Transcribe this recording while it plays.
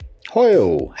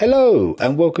Hoyle, hello,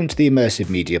 and welcome to the Immersive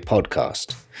Media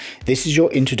Podcast. This is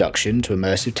your introduction to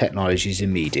immersive technologies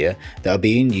in media that are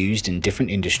being used in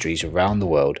different industries around the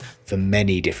world for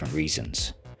many different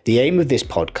reasons. The aim of this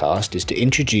podcast is to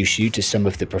introduce you to some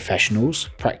of the professionals,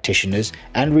 practitioners,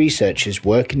 and researchers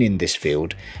working in this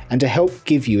field, and to help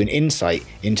give you an insight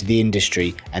into the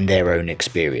industry and their own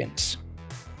experience.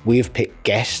 We have picked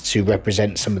guests who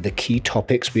represent some of the key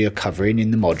topics we are covering in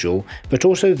the module, but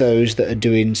also those that are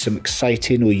doing some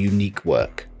exciting or unique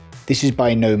work. This is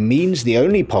by no means the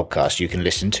only podcast you can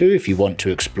listen to if you want to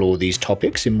explore these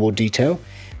topics in more detail,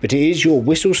 but it is your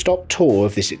whistle-stop tour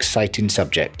of this exciting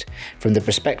subject from the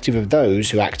perspective of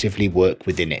those who actively work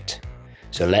within it.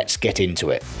 So let's get into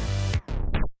it.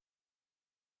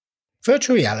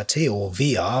 Virtual reality, or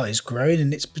VR, is growing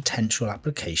in its potential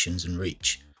applications and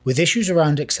reach, with issues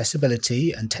around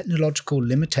accessibility and technological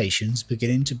limitations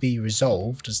beginning to be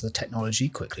resolved as the technology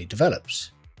quickly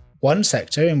develops. One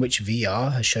sector in which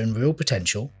VR has shown real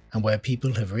potential and where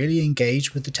people have really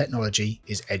engaged with the technology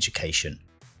is education.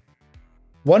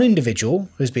 One individual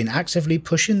who has been actively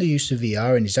pushing the use of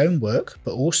VR in his own work,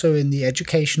 but also in the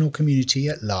educational community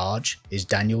at large, is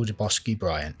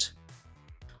Dyboski-Bryant.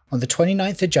 On the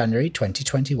 29th of January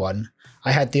 2021,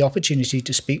 I had the opportunity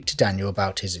to speak to Daniel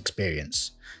about his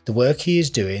experience, the work he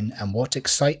is doing, and what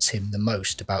excites him the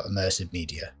most about immersive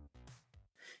media.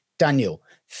 Daniel,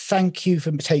 thank you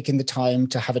for taking the time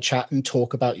to have a chat and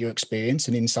talk about your experience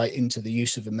and insight into the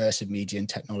use of immersive media and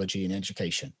technology in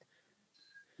education.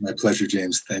 My pleasure,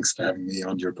 James. Thanks for having me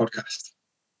on your podcast.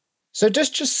 So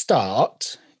just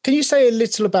start, can you say a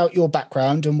little about your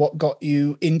background and what got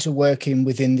you into working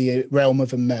within the realm of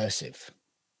immersive?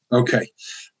 Okay.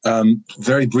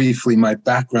 Very briefly, my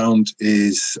background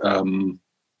is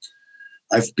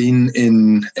I've been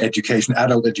in education,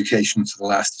 adult education, for the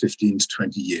last 15 to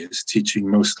 20 years, teaching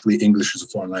mostly English as a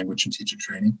foreign language and teacher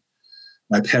training.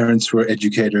 My parents were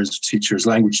educators, teachers,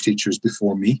 language teachers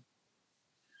before me.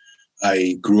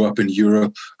 I grew up in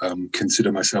Europe,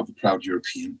 consider myself a proud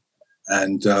European.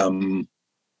 And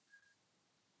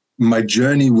my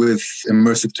journey with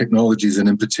immersive technologies, and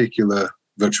in particular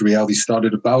virtual reality,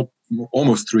 started about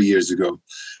almost 3 years ago.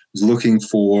 I was looking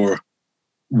for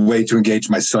a way to engage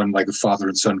my son, like a father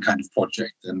and son kind of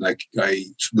project. And I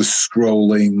was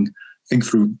scrolling, I think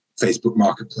through Facebook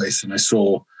Marketplace, and I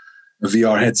saw a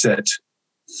VR headset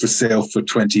for sale for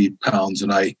 £20,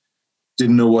 and I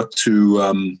didn't know what to,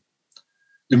 I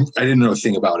didn't know a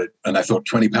thing about it. And I thought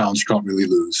 £20 can't really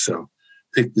lose. So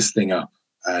picked this thing up,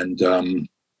 and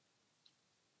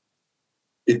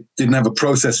it didn't have a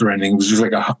processor or anything. It was just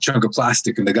like a chunk of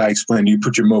plastic. And the guy explained, you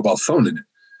put your mobile phone in it.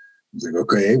 I was like,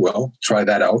 okay, well, try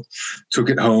that out. Took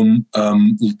it home,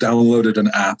 downloaded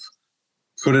an app,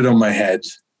 put it on my head.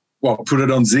 Well, put it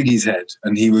on Ziggy's head.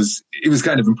 And he was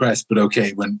kind of impressed, but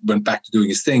okay, went back to doing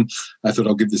his thing. I thought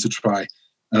I'll give this a try.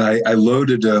 And I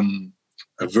loaded a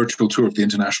virtual tour of the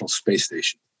International Space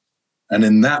Station. And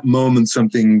in that moment,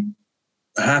 something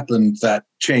happened that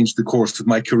changed the course of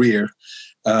my career.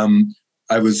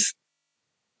 I was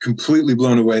completely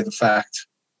blown away at the fact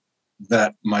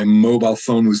that my mobile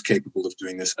phone was capable of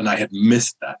doing this, and I had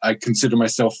missed that. I consider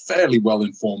myself fairly well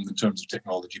informed in terms of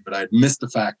technology, but I had missed the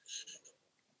fact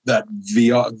that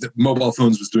that mobile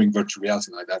phones was doing virtual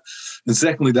reality like that. And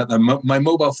secondly, that my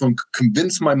mobile phone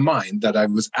convinced my mind that I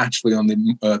was actually on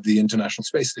the International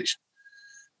Space Station.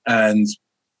 And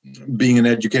being an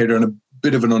educator and a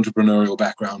bit of an entrepreneurial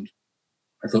background,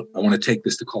 I thought, I want to take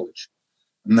this to college.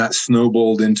 And that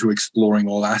snowballed into exploring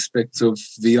all aspects of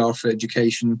VR for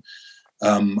education.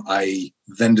 I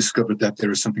then discovered that there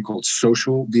is something called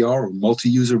social VR or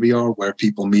multi-user VR, where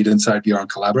people meet inside VR and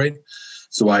collaborate.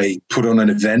 So I put on an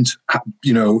event,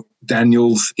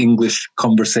 Daniel's English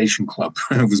Conversation Club.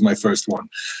 It was my first one.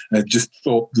 I just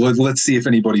thought, let's see if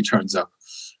anybody turns up.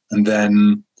 And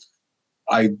then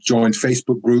I joined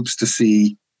Facebook groups to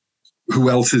see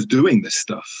who else is doing this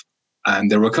stuff.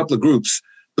 And there were a couple of groups,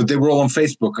 but they were all on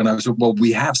Facebook. And I was like, well,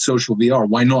 we have social VR.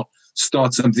 Why not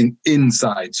start something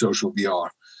inside social VR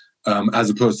as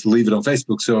opposed to leave it on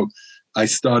Facebook? So I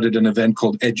started an event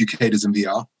called Educators in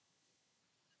VR.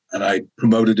 And I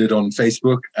promoted it on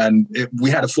Facebook, and we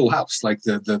had a full house. Like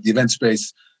the event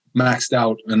space maxed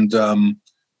out, and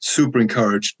super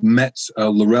encouraged. Met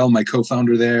Laurel, my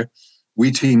co-founder there.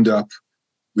 We teamed up.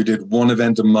 We did one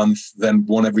event a month, then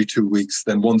one every 2 weeks,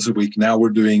 then once a week. Now we're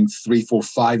doing 3, 4,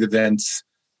 5 events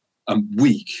a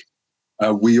week.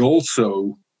 We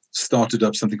also started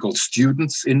up something called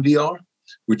Students in VR,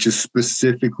 which is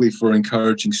specifically for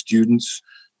encouraging students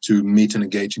to meet and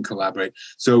engage and collaborate.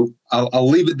 So I'll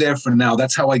leave it there for now.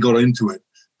 That's how I got into it,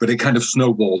 but it kind of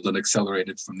snowballed and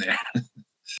accelerated from there.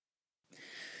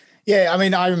 Yeah, I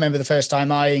mean, I remember the first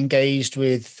time I engaged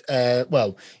with, the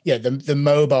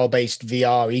mobile-based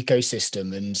VR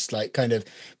ecosystem, and like kind of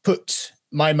put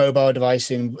my mobile device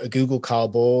in a Google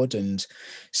Cardboard and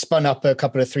spun up a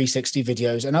couple of 360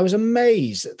 videos, and I was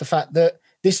amazed at the fact that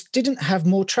this didn't have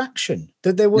more traction,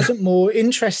 that there wasn't more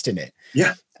interest in it.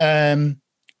 Yeah.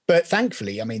 But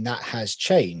thankfully, I mean, that has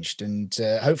changed, and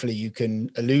hopefully you can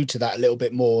allude to that a little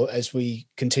bit more as we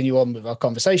continue on with our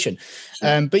conversation.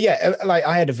 Sure. But yeah, like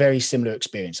I had a very similar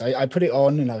experience. I put it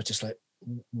on and I was just like,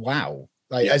 wow.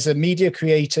 Like as a media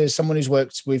creator, someone who's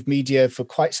worked with media for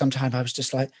quite some time, I was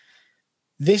just like,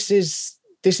 this is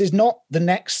not the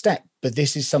next step, but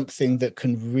this is something that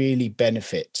can really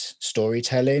benefit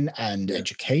storytelling and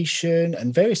education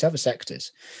and various other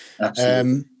sectors.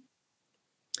 Absolutely.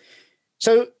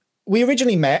 So we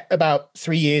originally met about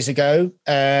 3 years ago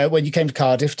when you came to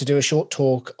Cardiff to do a short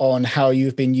talk on how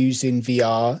you've been using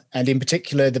VR and in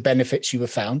particular the benefits you have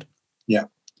found. Yeah.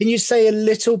 Can you say a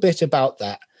little bit about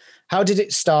that? How did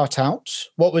it start out?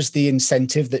 What was the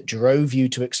incentive that drove you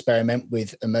to experiment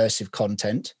with immersive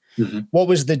content? Mm-hmm. What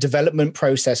was the development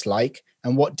process like?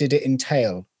 And what did it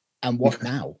entail? And what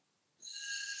now?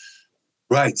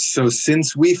 Right. So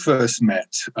since we first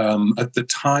met, at the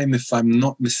time, if I'm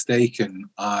not mistaken,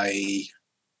 it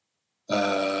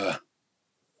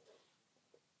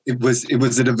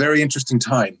was at a very interesting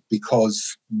time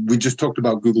because we just talked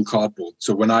about Google Cardboard.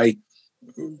 So when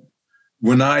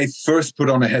I first put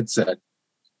on a headset,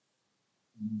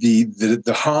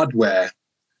 the hardware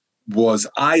was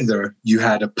either you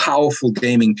had a powerful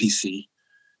gaming PC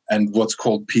and what's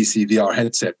called PC VR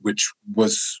headset, which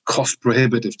was cost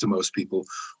prohibitive to most people,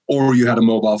 or you had a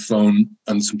mobile phone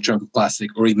and some chunk of plastic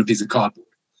or even a piece of cardboard.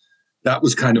 That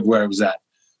was kind of where it was at.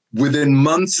 Within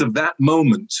months of that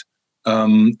moment,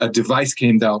 a device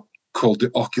came out called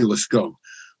the Oculus Go,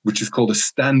 which is called a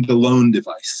standalone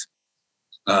device,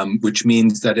 which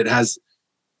means that it has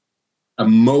a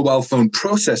mobile phone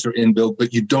processor inbuilt,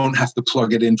 but you don't have to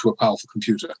plug it into a powerful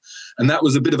computer. And that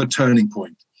was a bit of a turning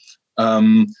point.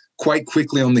 Quite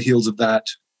quickly on the heels of that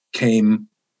came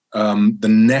the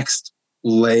next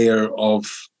layer of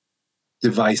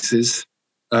devices.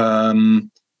 The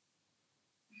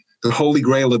holy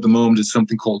grail at the moment is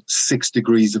something called 6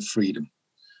 degrees of freedom,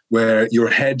 where your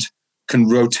head can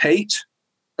rotate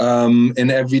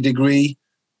in every degree,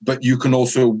 but you can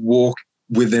also walk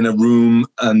within a room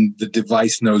and the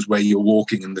device knows where you're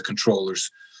walking and the controllers.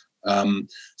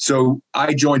 So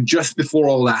I joined just before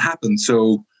all that happened.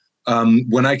 So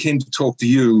when I came to talk to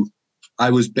you,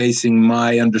 I was basing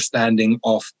my understanding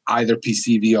off either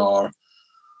PC VR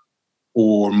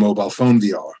or mobile phone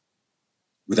VR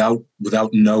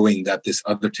without knowing that this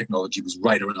other technology was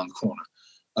right around the corner.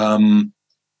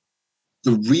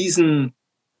 The reason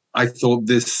I thought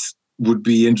this would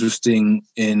be interesting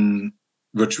in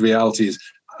virtual reality is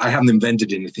I haven't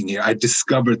invented anything here. I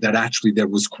discovered that actually there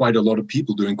was quite a lot of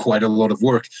people doing quite a lot of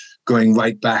work going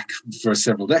right back for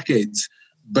several decades.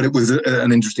 But it was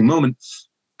an interesting moment.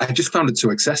 I just found it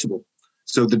so accessible.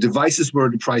 So the devices were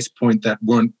at a price point that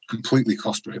weren't completely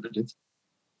cost prohibitive.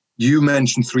 You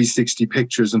mentioned 360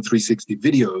 pictures and 360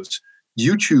 videos.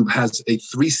 YouTube has a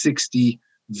 360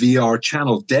 VR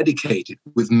channel dedicated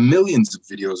with millions of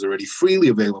videos already freely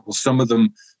available. Some of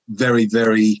them very,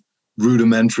 very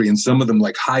rudimentary, and some of them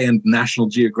like high-end National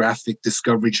Geographic,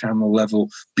 Discovery Channel level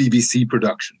BBC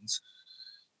productions.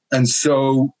 And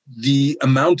so the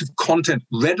amount of content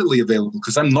readily available,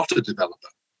 because I'm not a developer,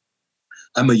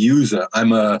 I'm a user,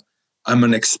 I'm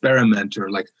an experimenter.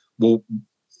 Like, well,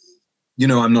 you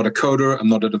know, I'm not a coder, I'm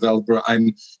not a developer.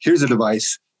 Here's a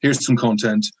device, here's some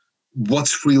content,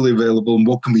 what's freely available, and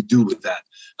what can we do with that?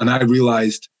 And I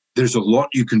realized there's a lot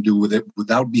you can do with it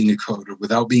without being a coder,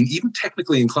 without being even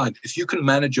technically inclined. If you can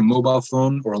manage a mobile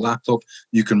phone or a laptop,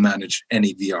 you can manage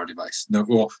any VR device. No,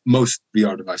 well, most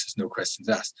VR devices, no questions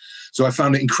asked. So I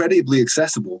found it incredibly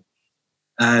accessible.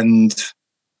 And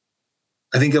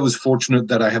I think I was fortunate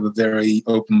that I have a very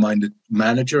open-minded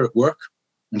manager at work.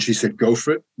 And she said, go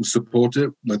for it, we'll support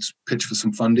it, let's pitch for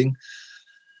some funding.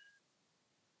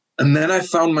 And then I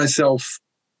found myself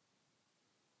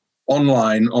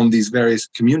online on these various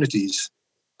communities,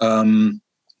 kind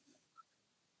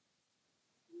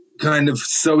of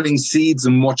sowing seeds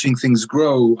and watching things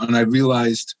grow. And I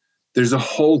realized there's a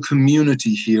whole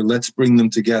community here. Let's bring them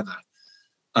together.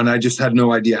 And I just had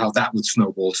no idea how that would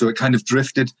snowball. So it kind of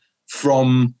drifted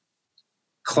from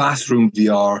classroom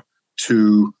VR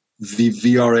to the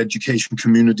VR education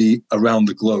community around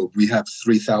the globe. We have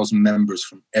 3,000 members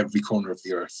from every corner of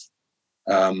the earth.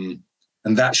 And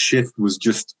that shift was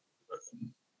just,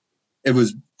 it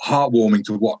was heartwarming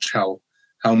to watch how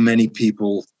many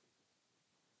people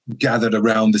gathered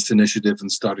around this initiative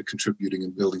and started contributing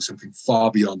and building something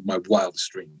far beyond my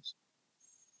wildest dreams.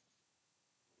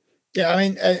 Yeah, I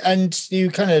mean, and you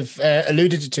kind of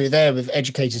alluded to there with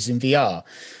educators in VR.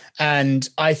 And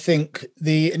I think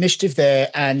the initiative there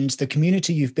and the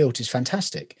community you've built is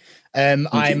fantastic.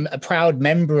 I'm a proud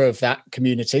member of that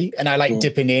community, and I like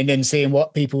dipping in and seeing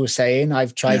what people are saying.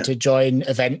 I've tried to join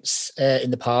events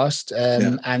in the past,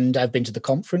 and I've been to the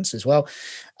conference as well.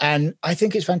 And I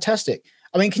think it's fantastic.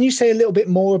 I mean, can you say a little bit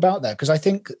more about that? Because I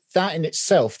think that in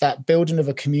itself, that building of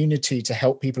a community to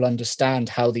help people understand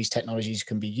how these technologies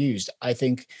can be used, I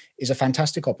think is a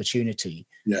fantastic opportunity.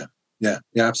 Yeah,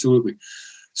 absolutely.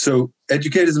 So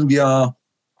Educators in VR,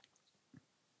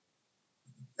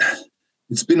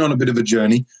 it's been on a bit of a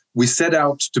journey. We set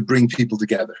out to bring people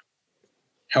together,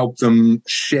 help them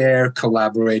share,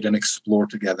 collaborate, and explore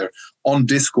together on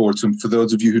Discord. So for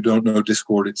those of you who don't know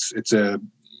Discord, it's a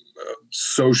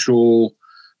social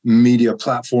media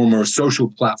platform or a social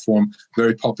platform,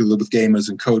 very popular with gamers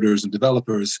and coders and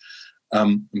developers.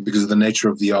 Because of the nature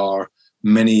of VR,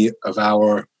 many of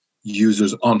our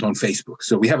users aren't on Facebook.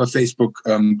 So we have a Facebook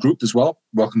group as well.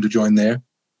 Welcome to join there.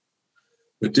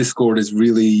 But Discord is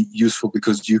really useful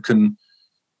because you can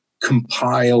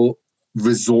compile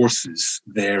resources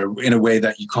there in a way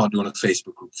that you can't do on a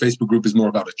Facebook group. Facebook group is more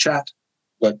about a chat,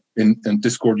 but in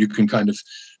Discord, you can kind of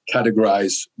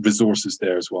categorize resources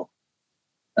there as well.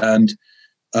 And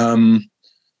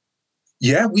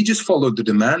we just followed the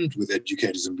demand with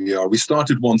Educators in VR. We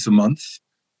started once a month.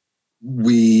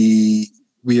 We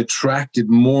attracted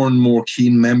more and more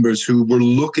keen members who were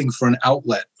looking for an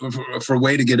outlet, for a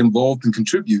way to get involved and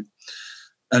contribute.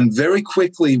 And very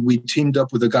quickly, we teamed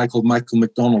up with a guy called Michael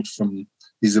McDonald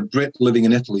he's a Brit living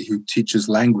in Italy who teaches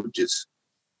languages.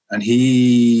 And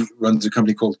he runs a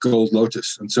company called Gold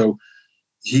Lotus. And so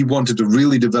he wanted to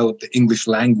really develop the English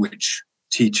language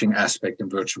teaching aspect in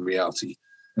virtual reality.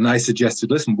 And I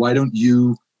suggested, listen, why don't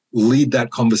you lead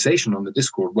that conversation on the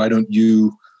Discord?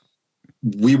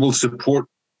 We will support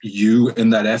you in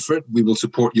that effort. We will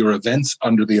support your events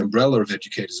under the umbrella of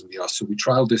Educators in VR. So we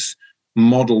trialed this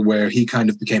model where he kind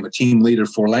of became a team leader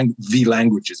for V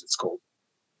Languages, it's called.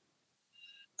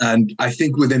 And I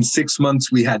think within 6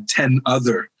 months, we had 10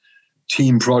 other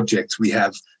team projects. We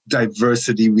have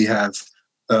diversity, we have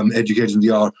Educators in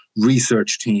VR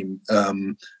research team,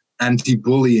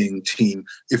 anti-bullying team.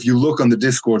 If you look on the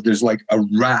Discord, there's like a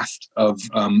raft of,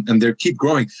 and they keep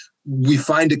growing. We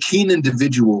find a keen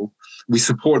individual, we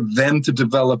support them to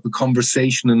develop a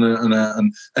conversation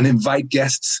and invite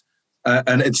guests.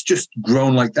 And it's just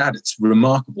grown like that. It's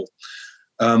remarkable.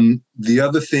 The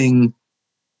other thing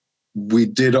we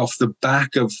did off the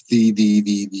back of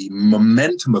the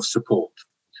momentum of support,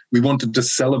 we wanted to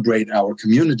celebrate our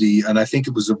community. And I think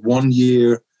it was a one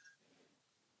year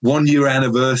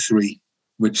anniversary,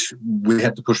 which we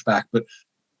had to push back. But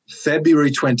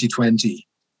February 2020,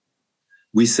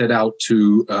 we set out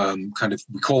to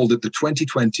we called it the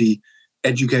 2020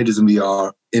 Educators in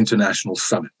VR International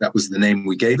Summit. That was the name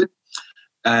we gave it.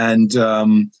 And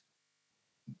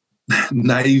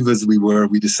naive as we were,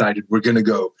 we decided we're going to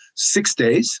go 6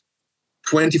 days,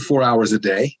 24 hours a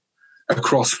day,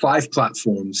 across 5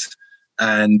 platforms.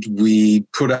 And we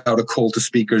put out a call to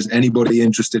speakers. Anybody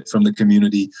interested from the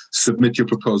community, submit your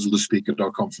proposal to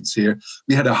speak@our conference here.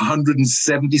 We had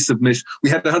 170 submissions.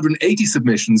 We had 180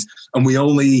 submissions, and we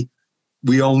only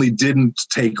didn't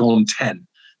take on 10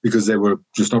 because they were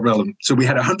just not relevant. So we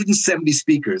had 170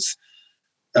 speakers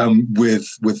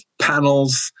with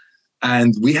panels,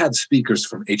 and we had speakers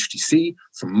from HTC,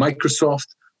 from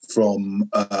Microsoft, from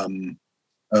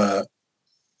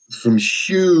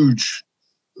huge,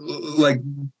 like,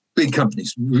 big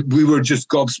companies. We were just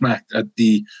gobsmacked at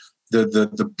the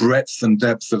breadth and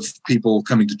depth of people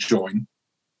coming to join.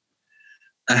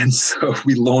 And so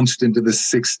we launched into this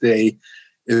 6-day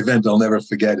event. I'll never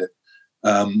forget it.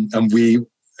 And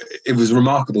it was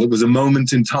remarkable. It was a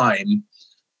moment in time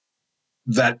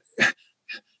that,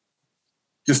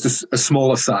 just a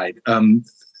small aside,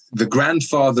 the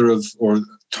grandfather or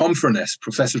Tom Furness,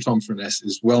 Professor Tom Furness,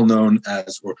 is well known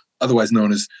as, or otherwise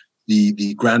known as,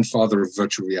 the grandfather of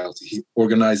virtual reality. He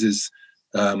organizes,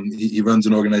 he runs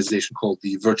an organization called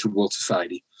the Virtual World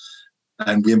Society.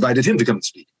 And we invited him to come and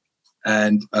speak.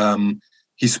 And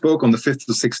he spoke on the 5th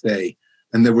or 6th day.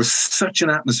 And there was such an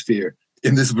atmosphere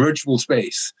in this virtual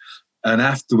space. And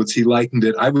afterwards, he likened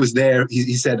it. I was there.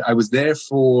 He said, I was there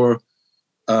for,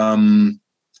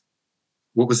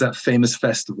 what was that famous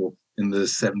festival in the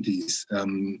 70s?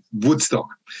 Woodstock.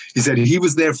 He said he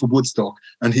was there for Woodstock,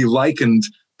 and he likened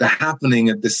the happening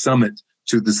at this summit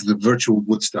to the virtual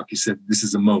Woodstock. He said, this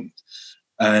is a moment.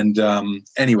 And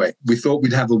anyway, we thought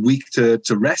we'd have a week to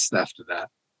rest after that.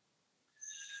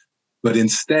 But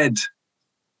instead,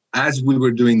 as we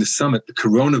were doing the summit, the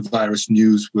coronavirus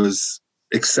news was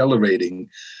accelerating.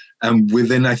 And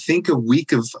within, I think, a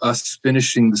week of us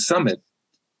finishing the summit,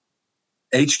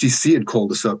 HTC had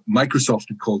called us up, Microsoft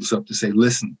had called us up to say,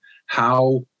 listen,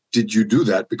 how did you do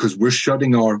that? Because we're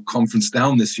shutting our conference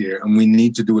down this year and we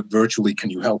need to do it virtually. Can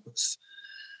you help us?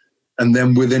 And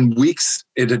then within weeks,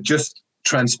 it had just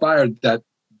transpired that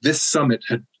this summit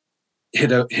had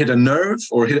hit a nerve,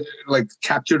 or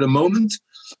captured a moment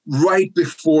right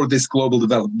before this global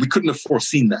development. We couldn't have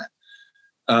foreseen that.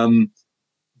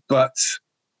 But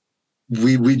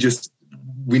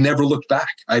we never looked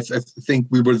back. I think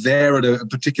we were there at a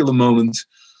particular moment.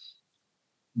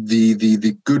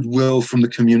 The goodwill from the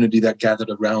community that gathered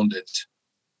around it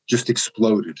just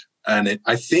exploded. And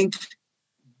I think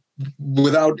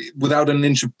without an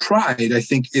inch of pride, I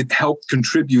think it helped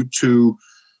contribute to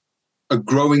a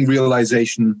growing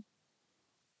realization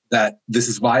that this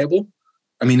is viable.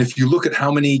 I mean, if you look at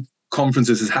how many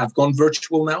conferences have gone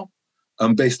virtual now,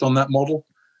 based on that model,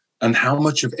 and how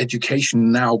much of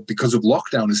education now, because of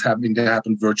lockdown, is having to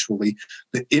happen virtually,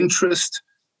 the interest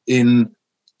in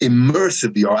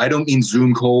immersive VR, I don't mean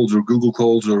Zoom calls or Google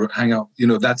calls or Hangout,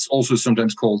 that's also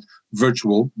sometimes called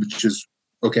virtual, which is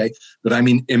okay. But I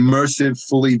mean immersive,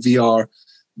 fully VR,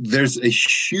 there's a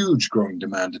huge growing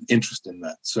demand and interest in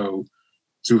that. So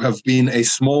to have been a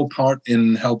small part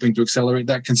in helping to accelerate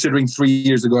that, considering 3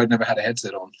 years ago I'd never had a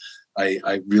headset on,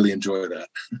 I really enjoy that.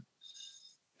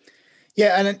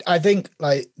 Yeah, and I think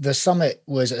the summit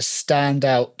was a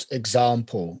standout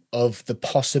example of the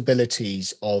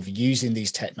possibilities of using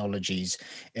these technologies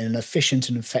in an efficient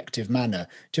and effective manner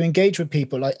to engage with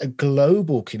people, like a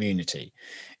global community.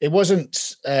 It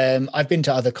wasn't, I've been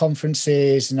to other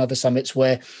conferences and other summits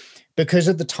where, because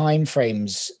of the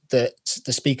timeframes that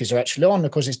the speakers are actually on,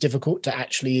 of course, it's difficult to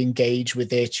actually engage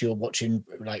with it. You're watching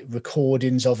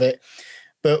recordings of it.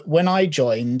 But when I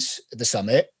joined the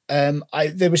summit,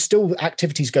 there were still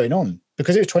activities going on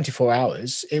because it was 24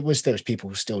 hours. There was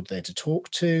people still there to talk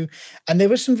to, and there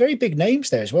were some very big names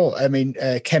there as well. I mean,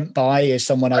 Kent Bai is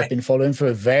someone I've been following for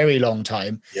a very long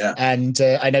time, and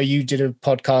I know you did a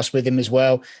podcast with him as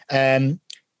well. And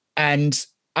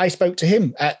I spoke to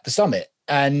him at the summit.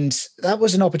 And that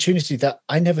was an opportunity that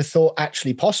I never thought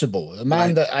actually possible. A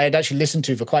man that I had actually listened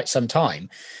to for quite some time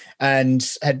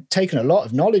and had taken a lot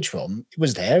of knowledge from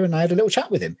was there, and I had a little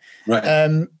chat with him.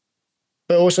 Right.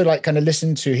 But also kind of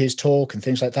listen to his talk and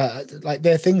things like that.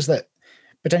 There are things that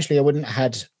potentially I wouldn't have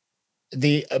had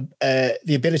the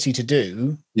ability to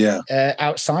do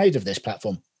outside of this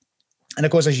platform. And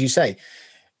of course, as you say,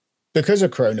 because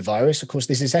of coronavirus, of course,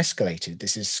 this is escalated.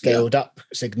 This is scaled up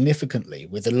significantly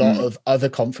with a lot of other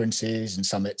conferences and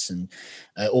summits and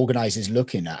organizers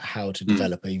looking at how to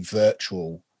develop a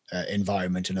virtual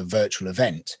environment and a virtual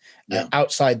event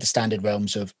outside the standard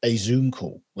realms of a Zoom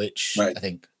call, which I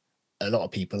think a lot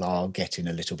of people are getting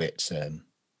a little bit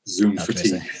Zoom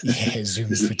fatigue. Zoom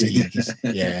fatigue.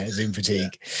 Zoom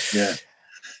fatigue.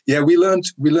 Yeah, we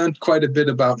learned quite a bit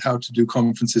about how to do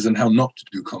conferences and how not to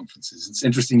do conferences. It's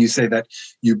interesting you say that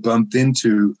you bumped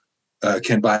into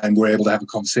Ken Bai and were able to have a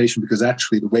conversation, because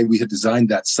actually the way we had designed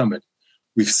that summit,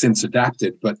 we've since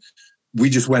adapted, but we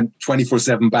just went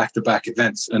 24/7 back-to-back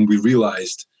events, and we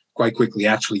realized quite quickly,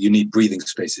 actually, you need breathing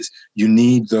spaces. You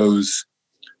need those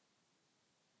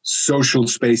social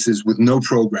spaces with no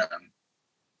program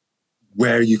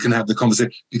where you can have the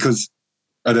conversation, because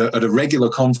at a regular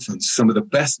conference, some of the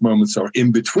best moments are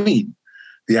in between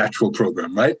the actual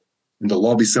program, right? In the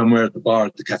lobby somewhere, at the bar,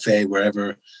 at the cafe,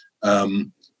 wherever.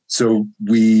 So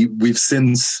we've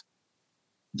since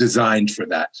designed for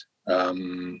that.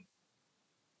 And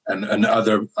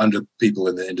other people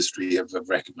in the industry have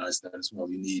recognized that as well.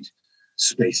 You need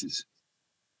spaces.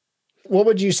 What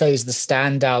would you say is the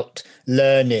standout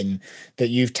learning that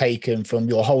you've taken from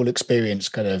your whole experience,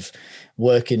 kind of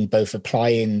working, both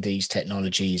applying these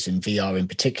technologies and VR in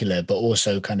particular, but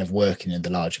also kind of working in the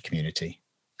larger community?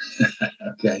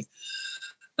 Okay.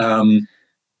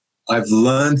 I've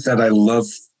learned that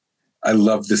I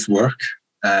love this work,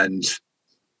 and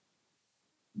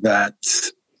that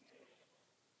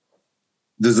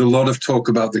there's a lot of talk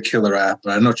about the killer app.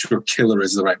 I'm not sure killer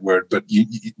is the right word, but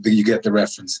you get the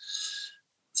reference.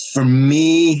 For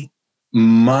me,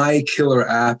 my killer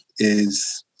app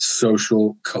is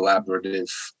social collaborative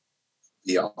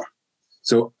VR.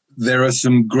 So there are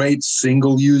some great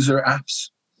single user apps,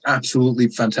 absolutely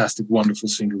fantastic, wonderful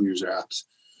single user apps.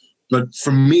 But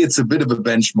for me, it's a bit of a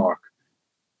benchmark.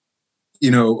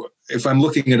 if I'm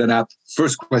looking at an app,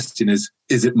 first question is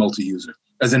it multi-user?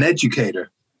 As an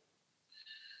educator,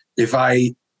 if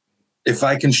I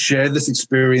can share this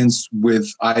experience with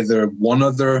either one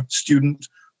other student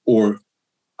or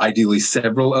ideally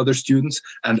several other students,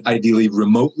 and ideally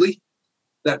remotely,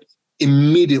 that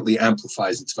immediately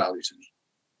amplifies its value to me.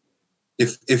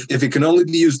 If it can only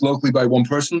be used locally by one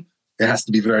person, it has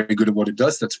to be very good at what it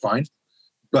does. That's fine.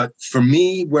 But for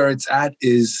me, where it's at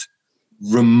is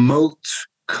remote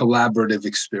collaborative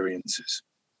experiences.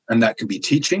 And that can be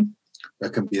teaching,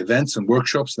 that can be events and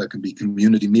workshops, that can be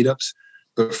community meetups.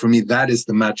 But for me, that is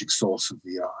the magic sauce of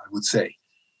VR, I would say.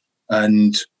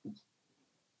 And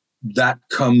that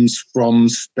comes from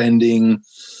spending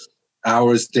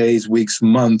hours, days, weeks,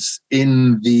 months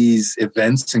in these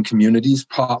events and communities,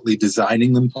 partly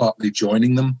designing them, partly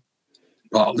joining them,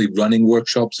 partly running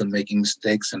workshops and making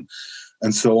mistakes and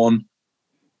so on.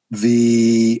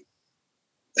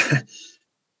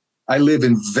 I live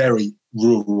in very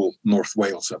rural North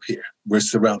Wales up here. We're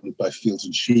surrounded by fields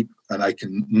and sheep, and I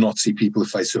can not see people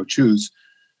if I so choose,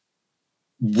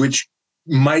 which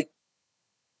might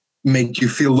make you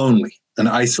feel lonely and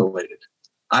isolated.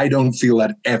 I don't feel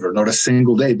that ever, not a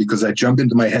single day, because I jump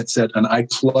into my headset and I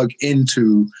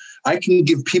can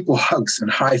give people hugs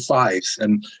and high fives,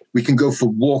 and we can go for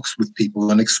walks with people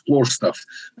and explore stuff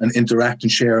and interact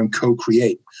and share and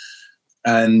co-create.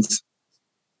 And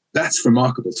that's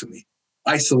remarkable to me.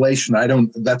 Isolation,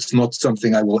 that's not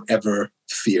something I will ever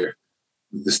fear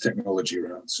with this technology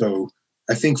around. So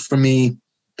I think for me,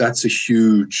 that's a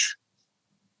huge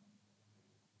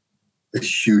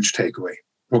takeaway.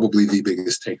 Probably the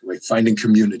biggest takeaway, finding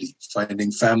community,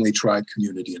 finding family, tribe,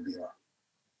 community in VR.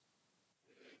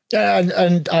 Yeah,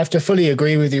 and I have to fully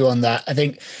agree with you on that. I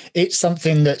think it's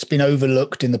something that's been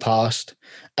overlooked in the past,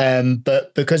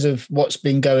 but because of what's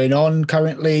been going on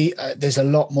currently, there's a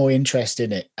lot more interest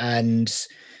in it, and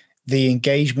the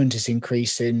engagement is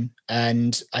increasing.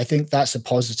 And I think that's a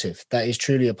positive. That is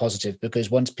truly a positive,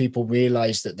 because once people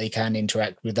realize that they can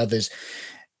interact with others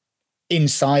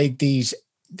inside these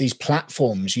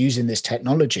platforms using this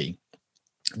technology,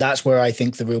 that's where I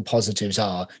think the real positives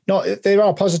are. There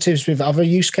are positives with other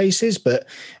use cases, but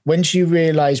once you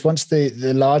realize, once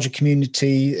the larger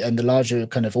community and the larger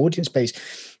kind of audience base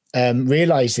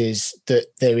realizes that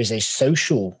there is a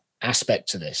social aspect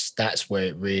to this, that's where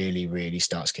it really, really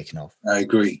starts kicking off. I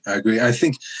agree. I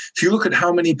think if you look at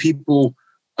how many people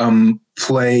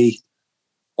play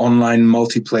online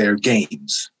multiplayer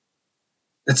games,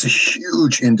 that's a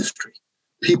huge industry.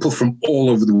 People from all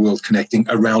over the world connecting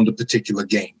around a particular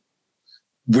game,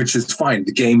 which is fine.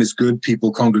 The game is good.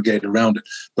 People congregate around it.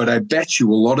 But I bet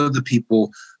you a lot of the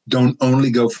people don't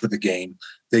only go for the game.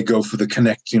 They go for the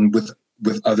connection with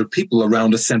other people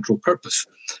around a central purpose.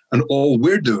 And all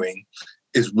we're doing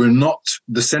is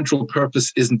the central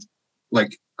purpose isn't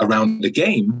like around the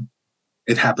game.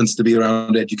 It happens to be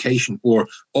around education, or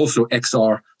also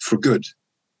XR for good,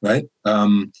 right?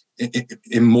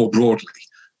 In more broadly.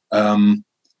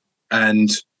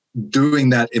 And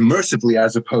doing that immersively,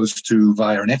 as opposed to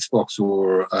via an Xbox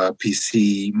or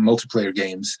PC multiplayer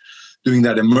games, doing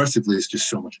that immersively is just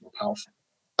so much more powerful.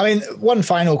 I mean, one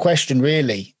final question,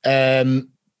 really.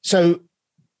 So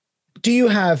do you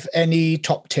have any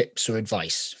top tips or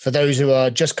advice for those who are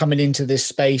just coming into this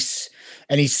space?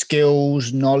 Any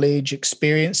skills, knowledge,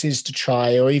 experiences to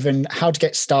try, or even how to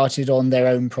get started on their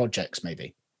own projects,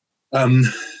 maybe?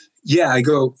 Yeah, I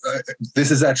go.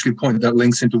 This is actually a point that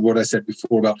links into what I said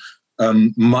before about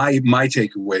my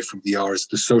takeaway from VR is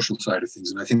the social side of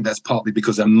things. And I think that's partly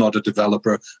because I'm not a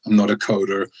developer. I'm not a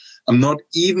coder. I'm not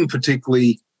even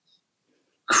particularly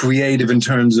creative in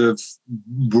terms of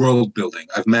world building.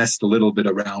 I've messed a little bit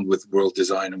around with world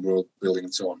design and world building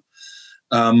and so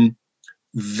on.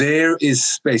 There is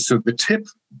space. So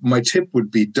my tip would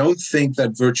be, don't think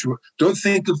of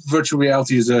virtual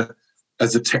reality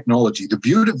as a technology. The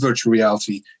beauty of virtual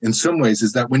reality in some ways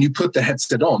is that when you put the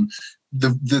headset on,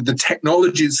 the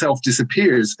technology itself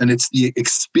disappears and it's the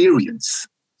experience,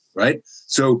 right?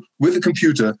 So with a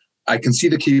computer, I can see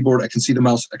the keyboard, I can see the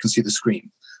mouse, I can see the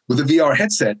screen. With a VR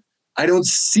headset, I don't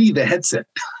see the headset,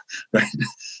 right?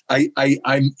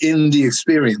 I'm in the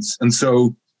experience. And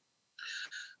so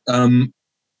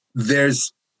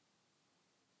there's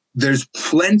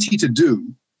plenty to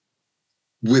do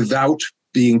without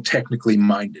being technically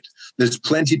minded. There's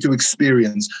plenty to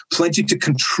experience, plenty to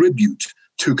contribute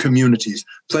to communities,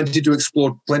 plenty to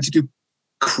explore, plenty to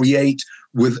create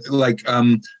with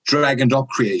drag and drop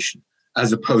creation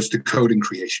as opposed to coding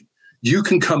creation. You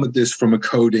can come at this from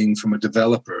a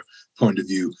developer point of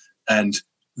view and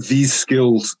these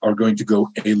skills are going to go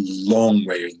a long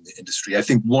way in the industry. I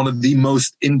think one of the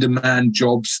most in-demand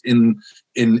jobs in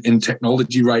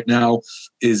technology right now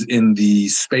is in the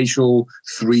spatial,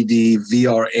 3D,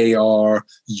 VR, AR,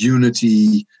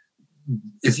 Unity.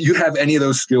 If you have any of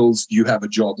those skills, you have a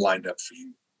job lined up for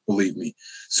you, believe me.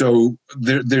 So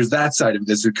there's that side of it.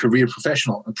 There's a career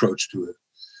professional approach to it.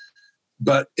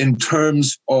 But in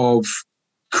terms of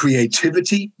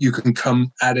creativity, you can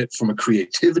come at it from a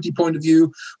creativity point of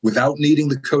view without needing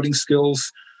the coding skills.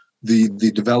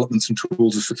 The developments and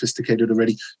tools are sophisticated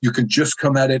already. You can just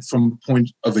come at it from a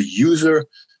point of a user.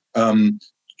 It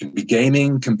can be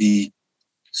gaming, can be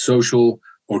social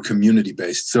or community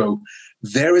based. So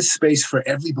there is space for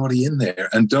everybody in there.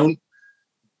 And don't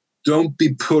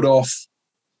be put off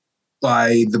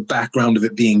by the background of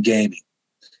it being gaming.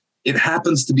 It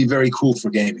happens to be very cool for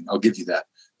gaming. I'll give you that.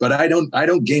 But I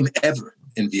don't game ever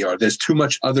in VR. There's too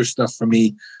much other stuff for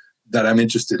me that I'm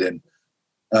interested in.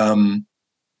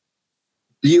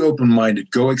 Be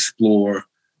open-minded. Go explore.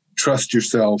 Trust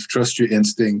yourself. Trust your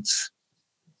instincts.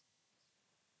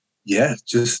 Yeah,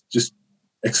 just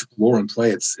explore and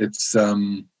play. It's.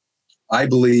 I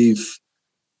believe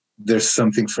there's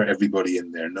something for everybody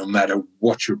in there, no matter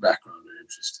what your background or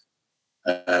interest.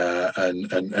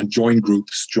 And join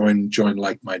groups, join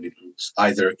like-minded groups,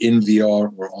 either in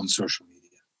VR or on social media.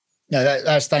 No,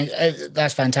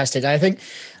 that's fantastic. I think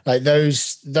like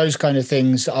those kind of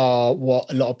things are what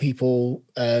a lot of people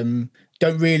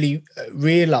don't really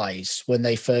realize when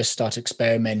they first start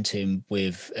experimenting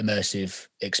with immersive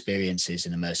experiences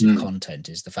and immersive content,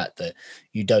 is the fact that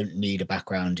you don't need a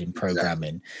background in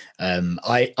programming.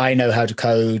 Exactly. I know how to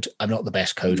code. I'm not the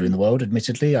best coder in the world,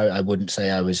 admittedly. I wouldn't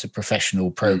say I was a professional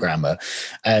programmer,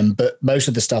 but most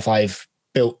of the stuff I've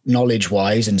built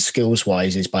knowledge-wise and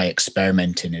skills-wise is by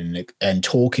experimenting and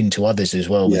talking to others as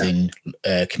well within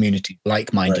community,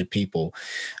 like-minded people.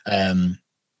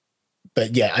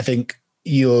 But yeah, I think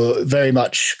you're very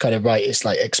much kind of right. It's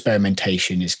like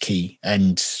experimentation is key,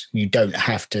 and you don't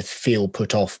have to feel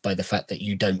put off by the fact that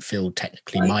you don't feel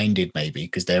technically minded, maybe,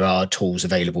 because there are tools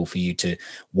available for you to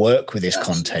work with this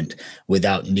content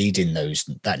without needing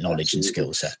that knowledge and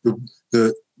skill set.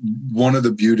 One of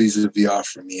the beauties of VR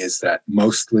for me is that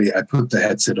mostly I put the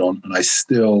headset on and I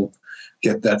still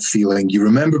get that feeling. You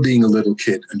remember being a little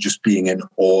kid and just being in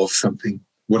awe of something,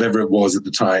 whatever it was at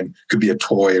the time. Could be a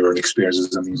toy or an experience or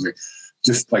something.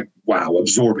 Just like, wow,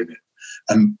 absorbing it.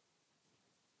 And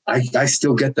I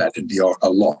still get that in VR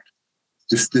a lot.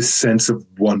 Just this sense of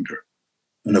wonder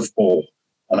and of awe.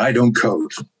 And I don't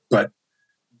code, but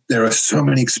there are so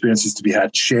many experiences to be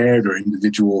had, shared or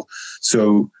individual.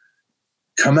 So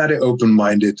come at it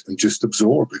open-minded and just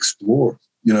absorb, explore,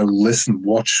 listen,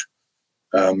 watch.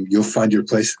 You'll find your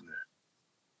place in there.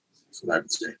 That's what I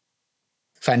would say.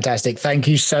 Fantastic. Thank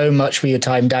you so much for your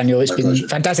time, Daniel. It's been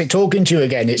fantastic talking to you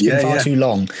again. It's been far too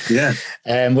long. Yeah.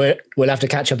 And we'll have to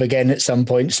catch up again at some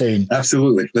point soon.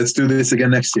 Absolutely. Let's do this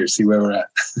again next year, see where we're at.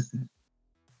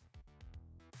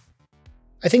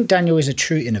 I think Daniel is a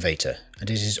true innovator, and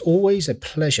it is always a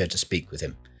pleasure to speak with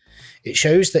him. It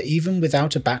shows that even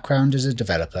without a background as a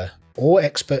developer or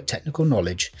expert technical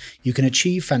knowledge, you can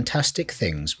achieve fantastic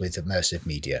things with immersive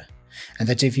media, and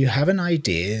that if you have an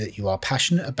idea that you are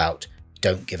passionate about,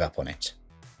 don't give up on it.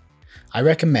 I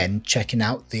recommend checking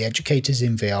out the Educators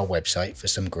in VR website for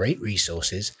some great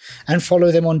resources, and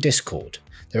follow them on Discord.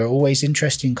 There are always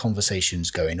interesting conversations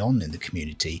going on in the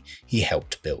community he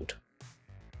helped build.